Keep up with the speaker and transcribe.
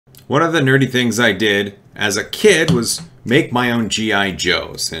one of the nerdy things I did as a kid was make my own G.I.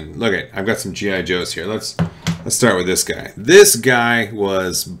 Joes. And look at, I've got some G.I. Joes here. Let's start with this guy. This guy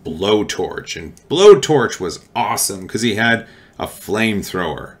was Blowtorch, and Blowtorch was awesome because he had a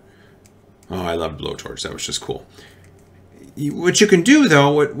flamethrower. Oh, I love Blowtorch. That was just cool. What you can do,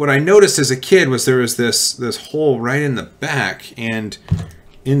 though, what I noticed as a kid was there was this hole right in the back, and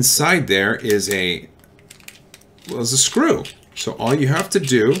inside there is a screw. So all you have to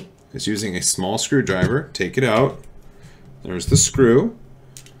do is using a small screwdriver, take it out. There's the screw.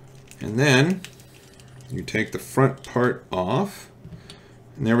 And then you take the front part off.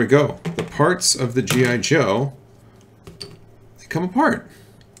 And there we go. The parts of the G.I. Joe, they come apart.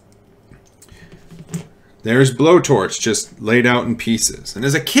 There's Blowtorch just laid out in pieces. And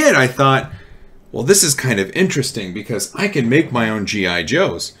as a kid, I thought, well, this is kind of interesting because I can make my own G.I.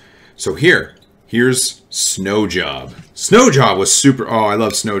 Joes. So here's Snow Job. Snow Job was super, oh, I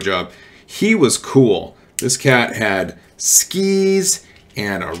love Snow Job. He was cool. This cat had skis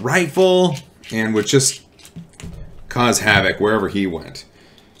and a rifle and would just cause havoc wherever he went.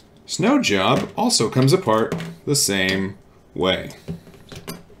 Snow Job also comes apart the same way.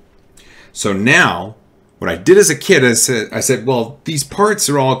 So now, what I did as a kid, I said, well, these parts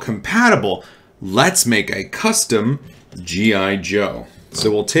are all compatible. Let's make a custom G.I. Joe. So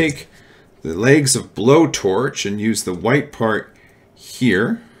we'll take the legs of Blowtorch and use the white part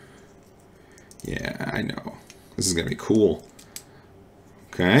here. Yeah, I know. This is going to be cool.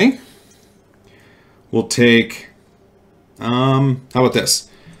 Okay. We'll take, how about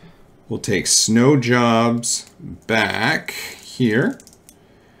this? We'll take Snow Job's back here.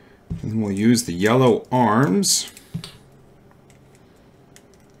 And we'll use the yellow arms.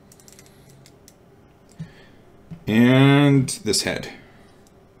 And this head.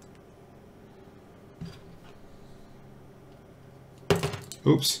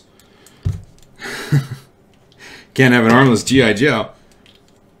 Oops. Can't have an armless G.I. Joe.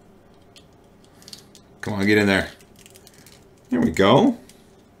 Come on, get in there. There we go.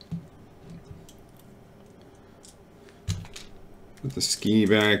 Put the ski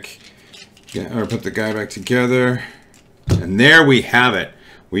back, or put the guy back together. And there we have it.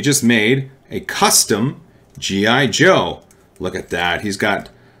 We just made a custom G.I. Joe. Look at that. He's got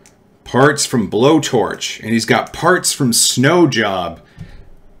parts from Blowtorch, and he's got parts from Snow Job.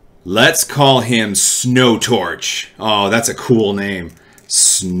 Let's call him Snowtorch. Oh, that's a cool name.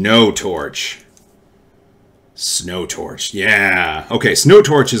 Snowtorch. Snowtorch. Yeah. Okay,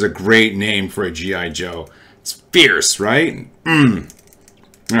 Snowtorch is a great name for a G.I. Joe. It's fierce, right? All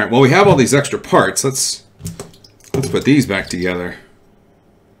right, well, we have all these extra parts. Let's put these back together.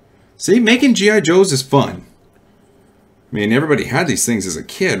 See, making G.I. Joes is fun. I mean, everybody had these things as a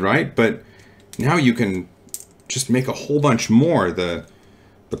kid, right? But now you can just make a whole bunch more. The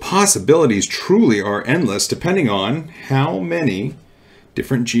possibilities truly are endless depending on how many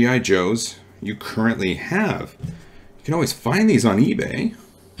different G.I. Joes you currently have. You can always find these on eBay.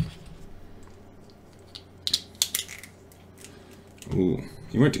 Ooh,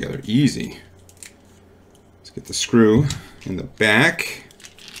 you went together easy. Let's get the screw in the back.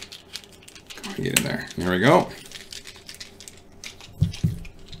 Come on, get in there. There we go.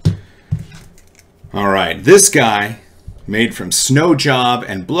 All right, this guy made from Snow Job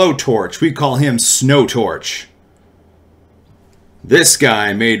and Blowtorch. We call him Snowtorch. This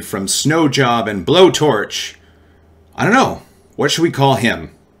guy made from Snow Job and Blowtorch. I don't know. What should we call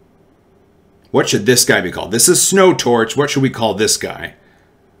him? What should this guy be called? This is Snowtorch. What should we call this guy?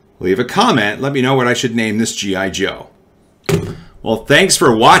 Leave a comment. Let me know what I should name this G.I. Joe. Well, thanks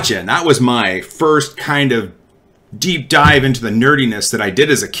for watching. That was my first kind of deep dive into the nerdiness that I did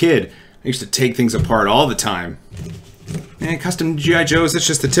as a kid. I used to take things apart all the time. And custom G.I. Joes, that's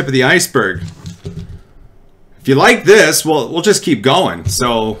just the tip of the iceberg. If you like this, we'll just keep going.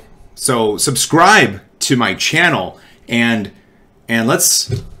 So subscribe to my channel and let's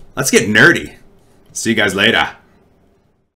get nerdy. See you guys later.